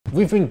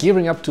We've been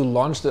gearing up to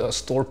launch the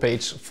store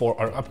page for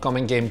our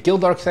upcoming game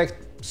Guild Architect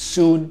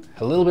soon.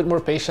 A little bit more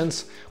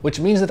patience, which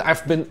means that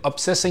I've been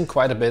obsessing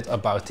quite a bit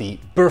about the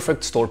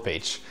perfect store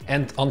page.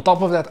 And on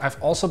top of that,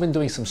 I've also been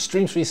doing some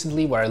streams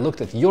recently where I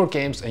looked at your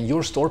games and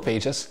your store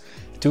pages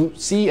to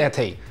see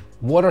hey,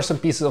 what are some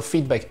pieces of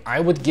feedback I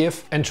would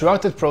give? And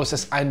throughout that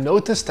process, I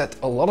noticed that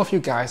a lot of you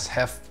guys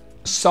have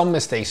some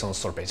mistakes on the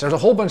store page. There's a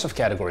whole bunch of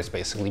categories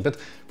basically, but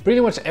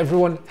pretty much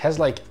everyone has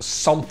like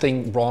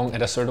something wrong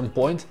at a certain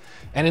point.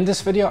 And in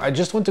this video, I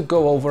just want to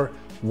go over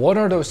what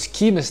are those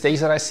key mistakes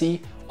that I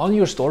see on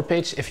your store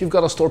page. If you've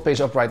got a store page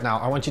up right now,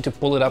 I want you to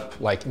pull it up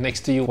like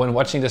next to you when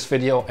watching this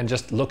video and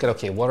just look at,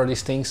 okay, what are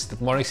these things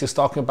that Markus is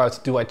talking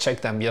about? Do I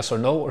check them, yes or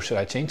no, or should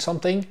I change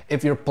something?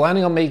 If you're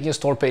planning on making a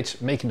store page,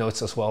 make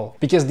notes as well,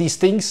 because these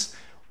things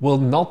will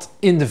not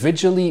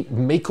individually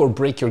make or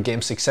break your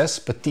game success,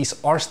 but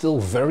these are still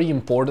very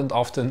important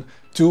often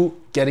to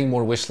getting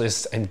more wish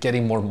lists and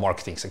getting more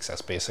marketing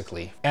success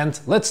basically. And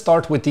let's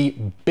start with the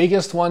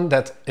biggest one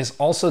that is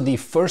also the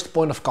first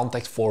point of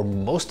contact for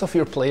most of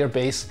your player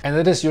base, and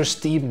that is your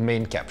Steam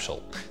main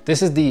capsule.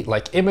 This is the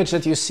image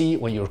that you see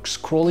when you're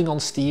scrolling on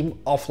Steam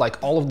of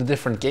all of the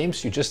different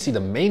games. You just see the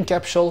main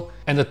capsule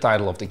and the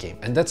title of the game.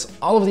 And that's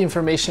all of the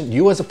information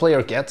you as a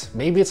player get.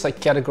 Maybe it's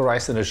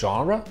categorized in a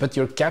genre, but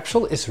your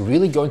capsule is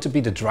really going to be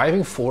the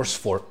driving force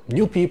for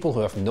new people who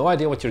have no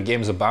idea what your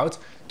game is about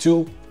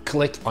to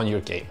click on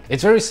your game.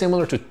 It's very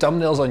similar to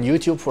thumbnails on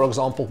YouTube, for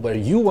example, where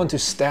you want to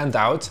stand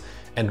out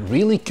and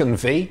really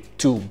convey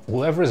to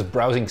whoever is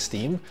browsing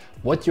Steam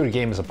what your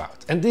game is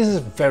about. And this is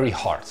very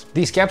hard.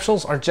 These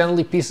capsules are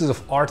generally pieces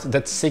of art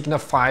that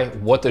signify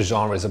what the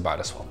genre is about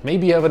as well.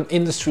 Maybe you have an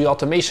industry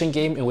automation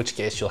game, in which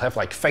case you'll have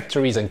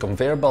factories and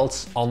conveyor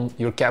belts on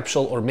your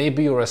capsule, or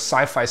maybe you're a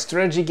sci-fi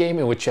strategy game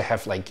in which you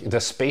have the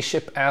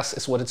spaceship ass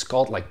is what it's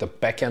called, the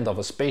back end of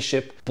a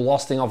spaceship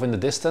blasting off in the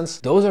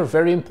distance. Those are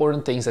very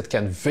important things that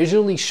can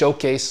visually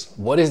showcase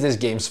what is this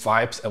game's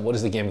vibes and what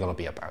is the game gonna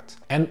be about.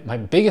 And my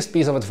biggest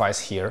piece of advice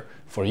here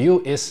for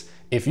you is,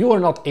 if you are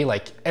not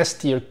a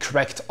S-tier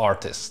cracked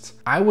artist,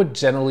 I would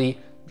generally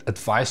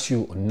advise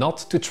you not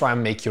to try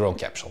and make your own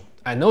capsule.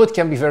 I know it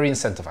can be very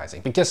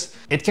incentivizing because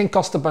it can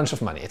cost a bunch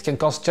of money. It can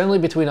cost generally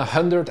between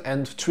 $100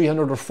 and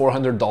 $300 or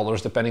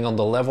 $400 depending on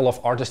the level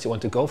of artist you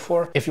want to go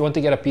for if you want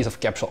to get a piece of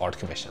capsule art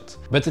commissioned.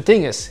 But the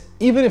thing is,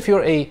 even if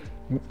you're a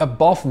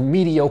above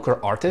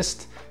mediocre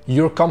artist,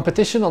 your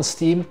competition on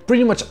Steam,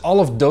 pretty much all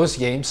of those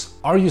games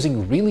are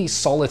using really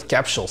solid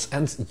capsules,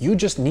 and you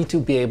just need to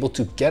be able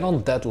to get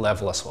on that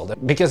level as well.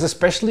 Because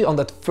especially on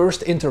that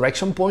first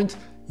interaction point,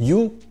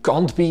 you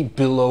can't be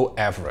below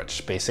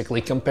average,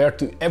 basically, compared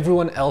to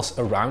everyone else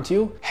around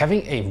you.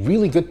 Having a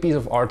really good piece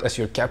of art as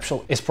your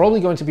capsule is probably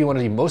going to be one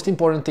of the most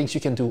important things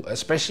you can do,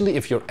 especially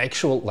if your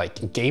actual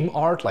game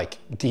art,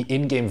 the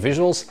in-game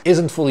visuals,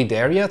 isn't fully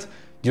there yet.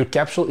 Your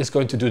capsule is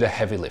going to do the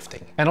heavy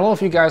lifting. And a lot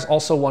of you guys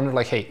also wonder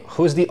hey,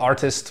 who's the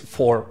artist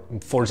for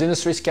Forge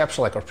Industries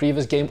capsule, our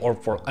previous game, or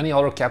for any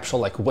other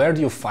capsule, where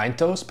do you find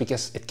those?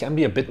 Because it can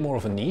be a bit more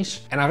of a niche.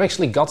 And I've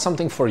actually got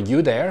something for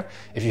you there.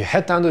 If you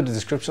head down to the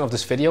description of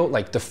this video,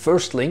 the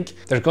first link,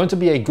 there's going to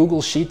be a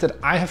Google sheet that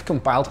I have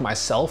compiled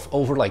myself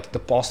over the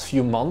past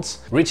few months,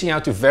 reaching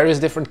out to various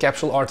different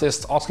capsule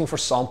artists, asking for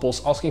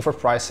samples, asking for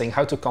pricing,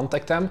 how to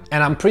contact them.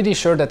 And I'm pretty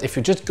sure that if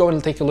you just go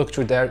and take a look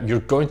through there,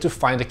 you're going to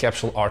find a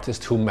capsule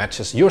artist who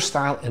matches your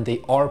style, and they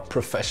are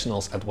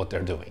professionals at what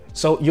they're doing.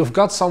 So you've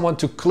got someone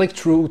to click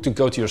through to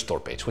go to your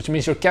store page, which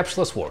means your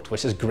capsule has worked,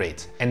 which is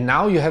great. And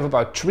now you have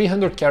about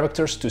 300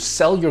 characters to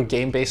sell your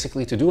game,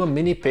 basically, to do a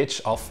mini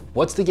pitch of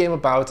what's the game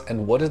about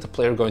and what is the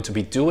player going to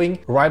be doing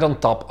right on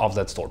top of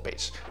that store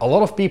page. A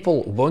lot of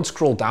people won't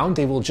scroll down,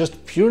 they will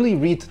just purely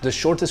read the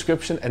short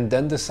description and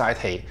then decide,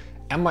 hey,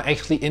 am I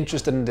actually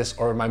interested in this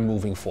or am I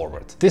moving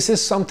forward? This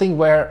is something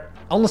where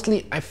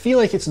honestly, I feel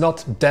like it's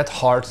not that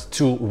hard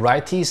to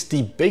write these.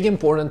 The big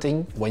important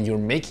thing when you're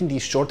making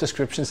these short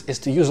descriptions is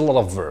to use a lot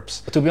of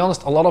verbs. But to be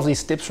honest, a lot of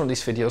these tips from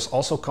these videos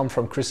also come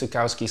from Chris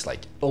Zukowski's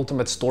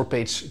Ultimate Store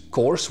Page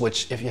course,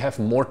 which if you have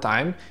more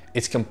time,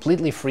 it's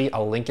completely free.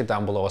 I'll link it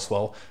down below as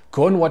well.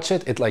 Go and watch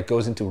it. It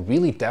goes into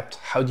really depth.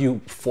 How do you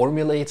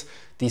formulate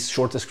these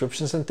short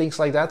descriptions and things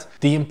like that?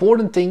 The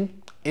important thing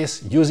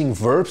is using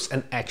verbs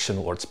and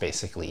action words,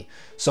 basically.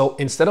 So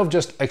instead of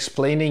just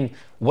explaining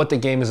what the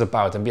game is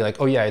about and be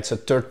oh yeah, it's a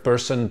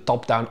third-person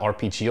top-down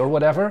RPG or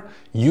whatever,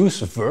 use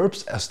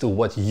verbs as to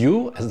what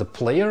you, as the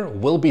player,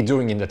 will be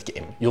doing in that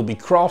game. You'll be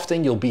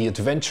crafting, you'll be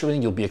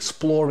adventuring, you'll be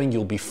exploring,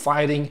 you'll be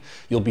fighting,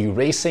 you'll be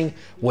racing,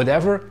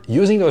 whatever.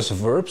 Using those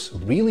verbs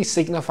really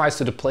signifies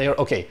to the player,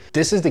 okay,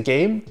 this is the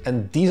game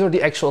and these are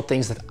the actual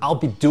things that I'll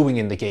be doing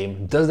in the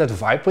game. Does that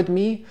vibe with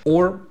me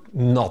or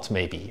not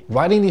maybe?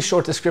 Writing these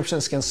short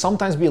descriptions can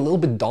sometimes be a little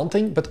bit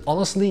daunting, but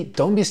honestly,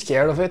 don't be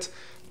scared of it.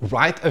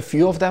 write a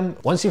few of them.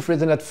 Once you've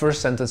written that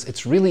first sentence,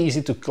 it's really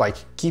easy to like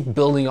keep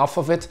building off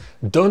of it.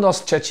 Don't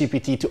ask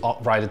ChatGPT to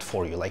write it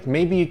for you. Like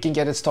maybe you can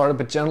get it started,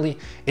 but generally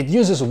it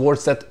uses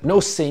words that no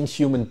sane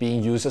human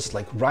being uses.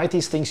 Like write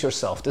these things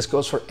yourself. This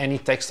goes for any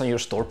text on your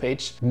store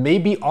page.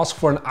 Maybe ask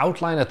for an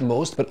outline at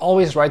most, but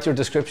always write your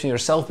description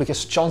yourself,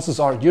 because chances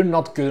are you're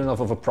not good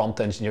enough of a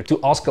prompt engineer to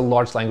ask a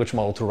large language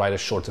model to write a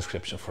short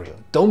description for you.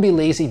 Don't be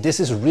lazy. This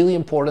is really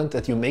important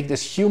that you make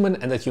this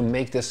human and that you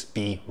make this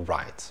be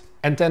right.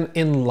 And then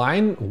in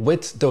line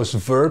with those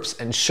verbs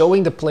and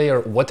showing the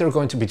player what they're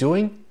going to be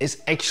doing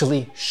is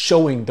actually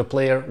showing the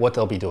player what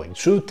they'll be doing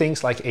through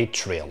things like a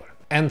trailer.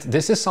 And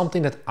this is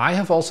something that I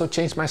have also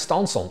changed my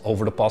stance on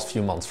over the past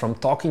few months, from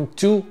talking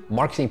to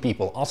marketing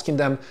people, asking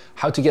them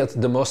how to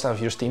get the most out of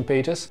your Steam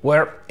pages,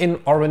 where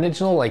in our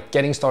original like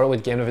getting started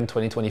with Game Dev in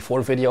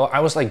 2024 video,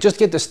 I was like, just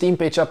get the Steam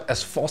page up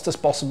as fast as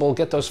possible,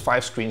 get those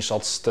 5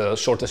 screenshots, the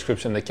short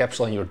description, the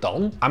capsule, and you're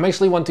done. I'm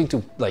actually wanting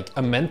to like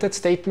amend that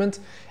statement.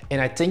 And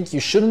I think you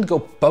shouldn't go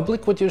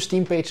public with your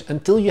Steam page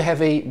until you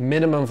have a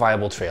minimum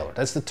viable trailer.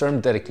 That's the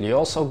term Decarie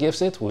also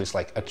gives it, who is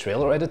like a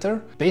trailer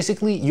editor.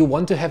 Basically, you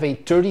want to have a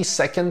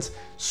 30-second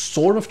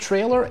sort of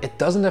trailer. It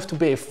doesn't have to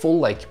be a full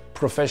like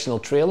professional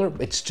trailer.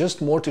 It's just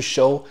more to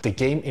show the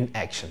game in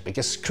action,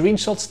 because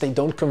screenshots, they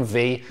don't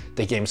convey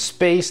the game's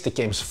space, the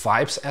game's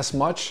vibes as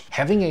much.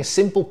 Having a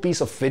simple piece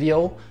of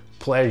video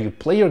where you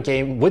play your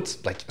game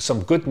with like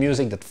some good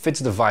music that fits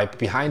the vibe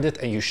behind it,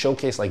 and you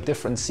showcase like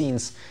different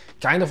scenes,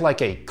 kind of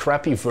like a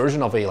crappy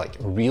version of a like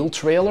real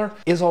trailer,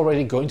 is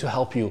already going to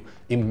help you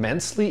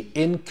immensely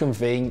in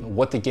conveying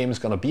what the game is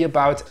going to be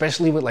about.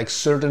 Especially with like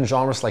certain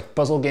genres like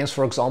puzzle games,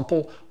 for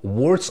example,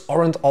 words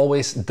aren't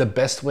always the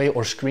best way,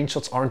 or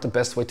screenshots aren't the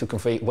best way to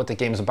convey what the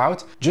game is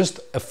about. Just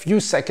a few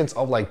seconds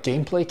of like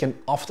gameplay can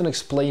often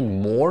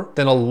explain more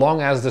than a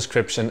long ass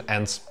description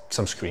and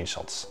some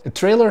screenshots. The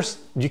trailers,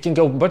 you can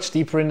go much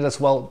deeper in it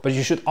as well, but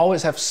you should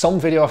always have some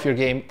video of your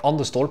game on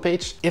the store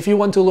page if you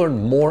want to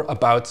learn more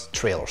about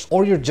trailers,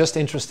 or you're just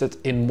interested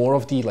in more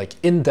of the like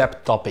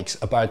in-depth topics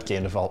about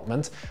game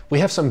development.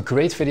 We have some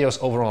great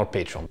videos over on our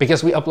Patreon,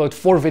 because we upload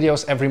 4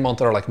 videos every month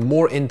that are like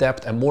more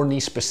in-depth and more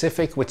niche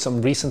specific, with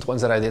some recent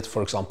ones that I did,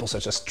 for example,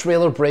 such as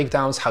trailer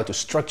breakdowns, how to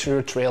structure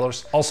your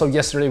trailers. Also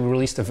yesterday we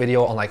released a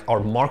video on like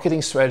our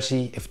marketing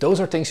strategy. If those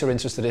are things you're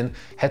interested in,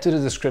 head to the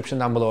description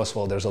down below as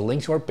well. There's a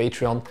link to our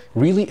Patreon.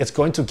 Really, it's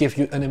going to give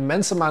you an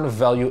immense amount of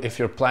value if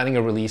you're planning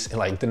a release in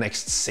like the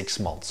next 6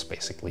 months,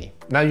 basically.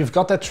 Now you've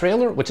got that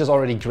trailer, which is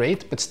already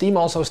great, but Steam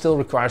also still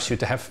requires you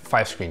to have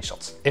 5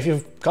 screenshots. If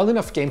you've got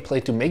enough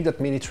gameplay to make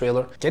that mini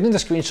trailer, getting the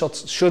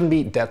screenshots shouldn't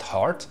be that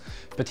hard.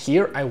 But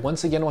here I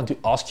once again want to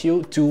ask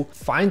you to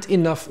find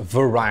enough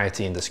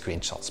variety in the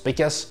screenshots,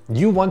 because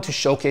you want to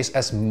showcase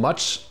as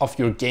much of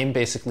your game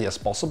basically as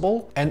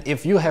possible. And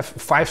if you have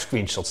 5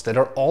 screenshots that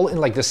are all in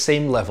like the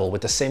same level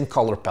with the same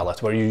color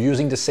palette, where you're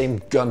using the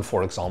same gun,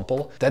 for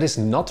example, that is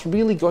not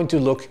really going to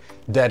look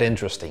that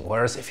interesting.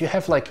 Whereas if you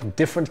have like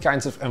different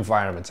kinds of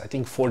environments, I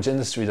think Forge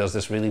Industry does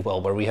this really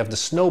well, where we have the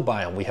snow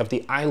biome, we have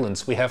the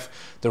islands, we have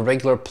the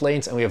regular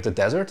plains, and we have the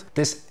desert.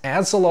 This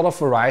adds a lot of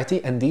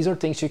variety, and these are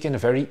things you can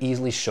very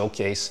easily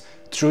showcase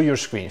through your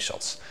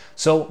screenshots.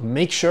 So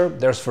make sure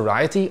there's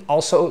variety.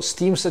 Also,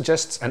 Steam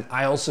suggests, and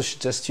I also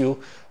suggest you,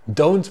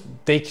 don't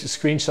take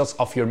screenshots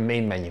of your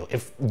main menu.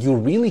 If you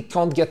really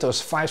can't get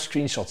those 5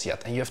 screenshots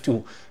yet, and you have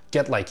to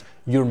get like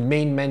your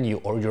main menu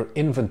or your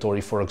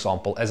inventory, for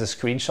example, as a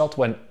screenshot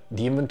when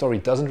the inventory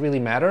doesn't really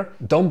matter,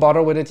 don't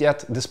bother with it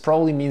yet. This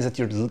probably means that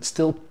you're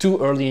still too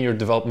early in your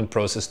development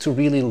process to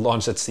really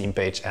launch that Steam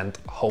page and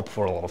hope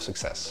for a lot of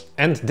success.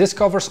 And this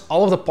covers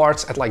all of the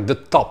parts at like the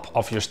top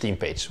of your Steam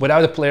page,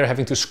 without a player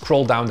having to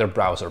scroll down their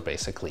browser,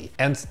 basically.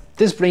 And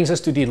this brings us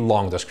to the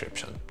long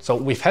description. So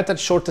we've had that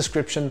short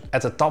description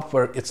at the top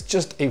where it's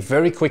just a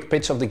very quick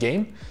pitch of the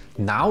game.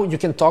 Now you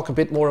can talk a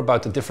bit more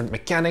about the different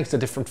mechanics, the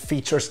different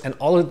features, and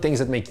all the things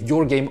that make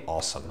your game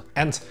awesome.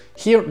 And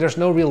here there's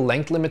no real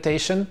length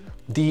limitation.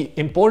 The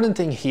important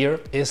thing here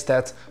is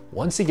that,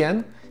 once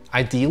again,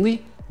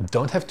 ideally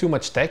don't have too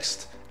much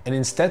text, and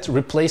instead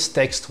replace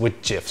text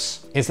with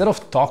GIFs. Instead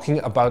of talking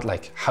about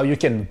like how you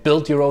can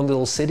build your own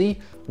little city,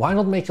 why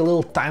not make a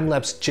little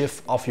time-lapse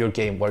GIF of your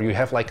game where you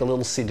have like a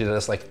little city that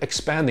is like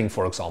expanding,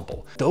 for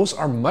example. Those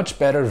are much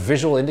better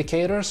visual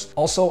indicators.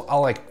 Also,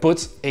 I'll like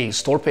put a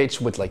store page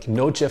with like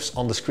no GIFs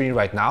on the screen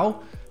right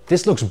now.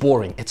 This looks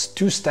boring, it's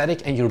too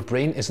static, and your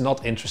brain is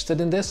not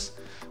interested in this.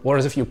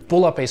 Whereas if you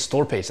pull up a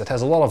store page that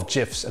has a lot of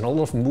GIFs and a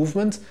lot of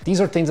movement, these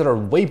are things that are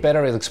way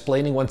better at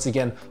explaining, once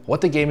again,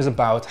 what the game is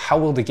about, how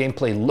will the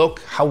gameplay look,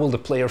 how will the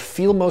player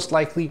feel most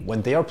likely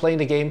when they are playing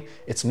the game.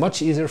 It's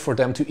much easier for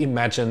them to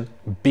imagine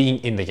being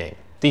in the game.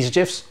 These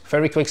GIFs,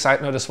 very quick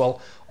side note as well,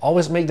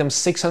 always make them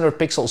 600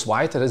 pixels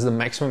wide, that is the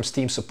maximum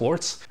Steam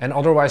supports, and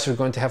otherwise you're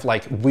going to have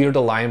like weird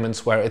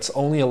alignments where it's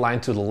only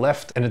aligned to the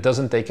left and it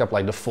doesn't take up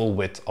like the full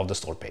width of the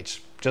store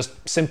page. Just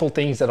simple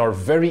things that are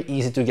very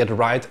easy to get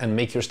right and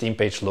make your Steam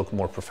page look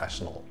more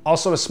professional.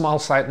 Also, a small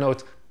side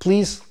note,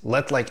 please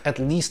let like at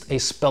least a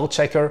spell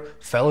checker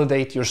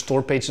validate your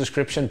store page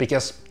description,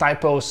 because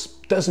typos,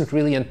 doesn't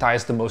really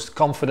entice the most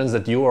confidence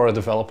that you are a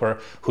developer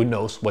who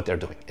knows what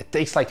they're doing. It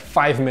takes like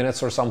 5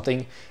 minutes or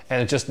something,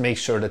 and it just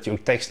makes sure that your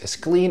text is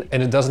clean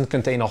and it doesn't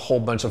contain a whole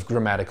bunch of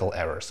grammatical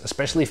errors.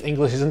 Especially if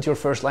English isn't your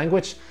first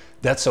language,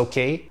 that's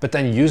okay, but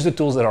then use the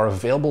tools that are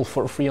available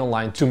for free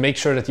online to make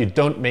sure that you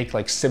don't make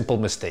like simple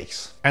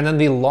mistakes. And then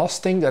the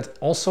last thing that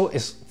also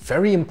is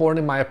very important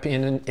in my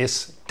opinion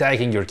is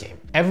tagging your game.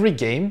 Every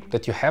game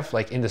that you have,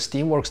 like in the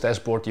Steamworks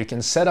dashboard, you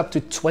can set up to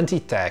 20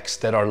 tags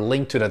that are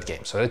linked to that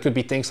game. So that could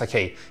be things like,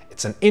 hey,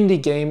 it's an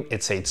indie game,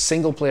 it's a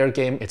single player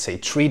game, it's a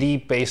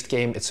 3D based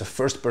game, it's a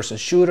first person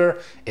shooter,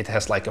 it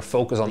has like a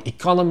focus on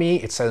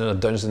economy, it's set in a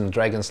Dungeons and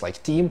Dragons like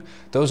theme.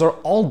 Those are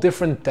all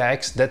different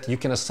tags that you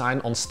can assign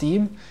on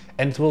Steam,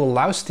 and it will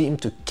allow Steam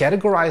to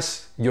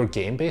categorize your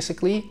game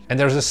basically. And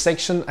there's a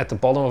section at the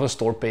bottom of a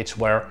store page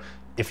where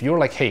if you're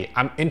like, hey,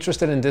 I'm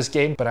interested in this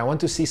game, but I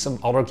want to see some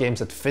other games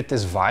that fit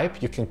this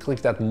vibe, you can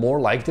click that more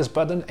like this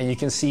button and you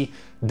can see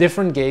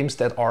different games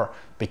that are,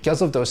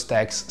 because of those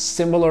tags,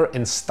 similar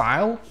in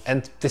style.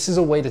 And this is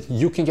a way that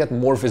you can get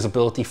more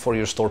visibility for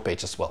your store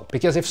page as well.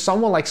 Because if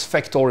someone likes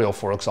Factorial,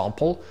 for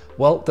example,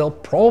 well, they'll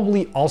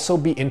probably also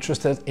be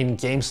interested in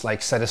games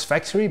like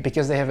Satisfactory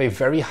because they have a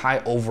very high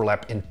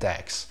overlap in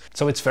tags.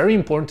 So it's very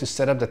important to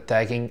set up the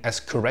tagging as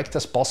correct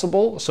as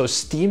possible so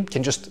Steam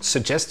can just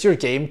suggest your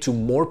game to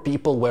more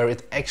people where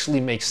it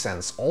actually makes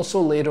sense. Also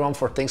later on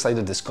for things like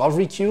the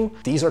discovery queue,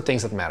 these are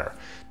things that matter.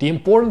 The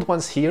important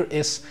ones here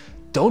is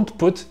don't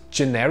put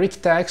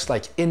generic tags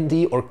like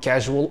indie or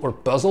casual or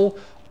puzzle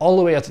all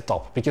the way at the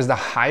top, because the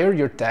higher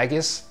your tag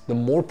is, the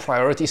more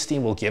priority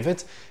Steam will give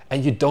it,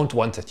 and you don't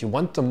want it. You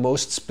want the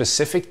most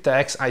specific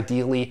tags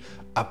ideally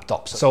up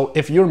top. So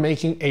if you're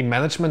making a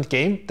management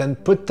game, then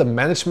put the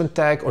management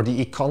tag or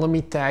the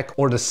economy tag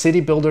or the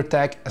city builder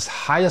tag as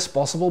high as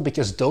possible,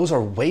 because those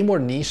are way more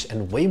niche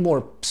and way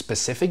more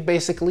specific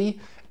basically.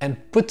 And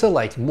put the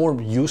like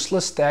more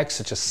useless tags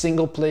such as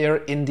single player,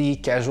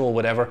 indie, casual,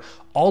 whatever,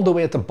 all the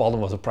way at the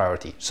bottom of the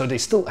priority. So they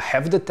still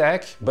have the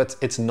tag, but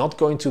it's not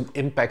going to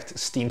impact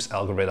Steam's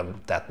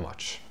algorithm that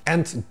much.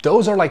 And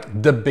those are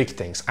like the big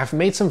things. I've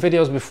made some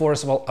videos before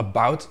as well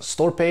about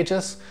store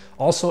pages.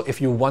 Also, if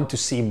you want to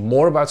see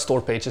more about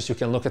store pages, you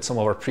can look at some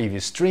of our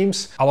previous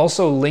streams. I'll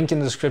also link in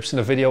the description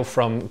a video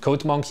from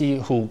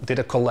CodeMonkey, who did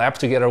a collab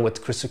together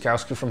with Chris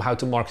Zukowski from How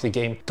to Market a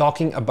Game,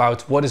 talking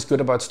about what is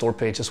good about store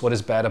pages, what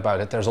is bad about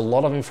it. There's a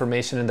lot of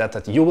information in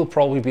that you will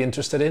probably be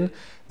interested in.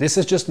 This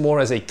is just more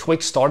as a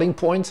quick starting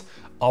point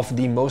of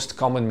the most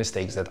common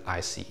mistakes that I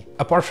see.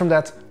 Apart from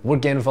that, we're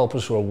game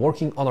developers who are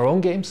working on our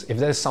own games. If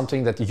that is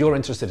something that you're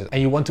interested in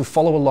and you want to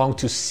follow along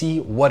to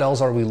see what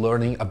else are we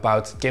learning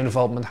about game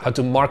development, how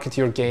to market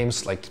your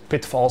games, like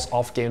pitfalls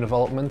of game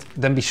development,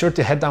 then be sure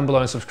to head down below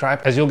and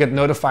subscribe, as you'll get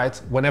notified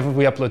whenever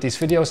we upload these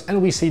videos and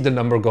we see the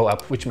number go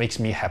up, which makes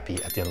me happy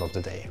at the end of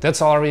the day.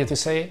 That's all I really have to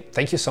say.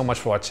 Thank you so much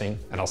for watching,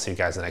 and I'll see you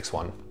guys in the next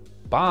one.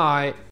 Bye!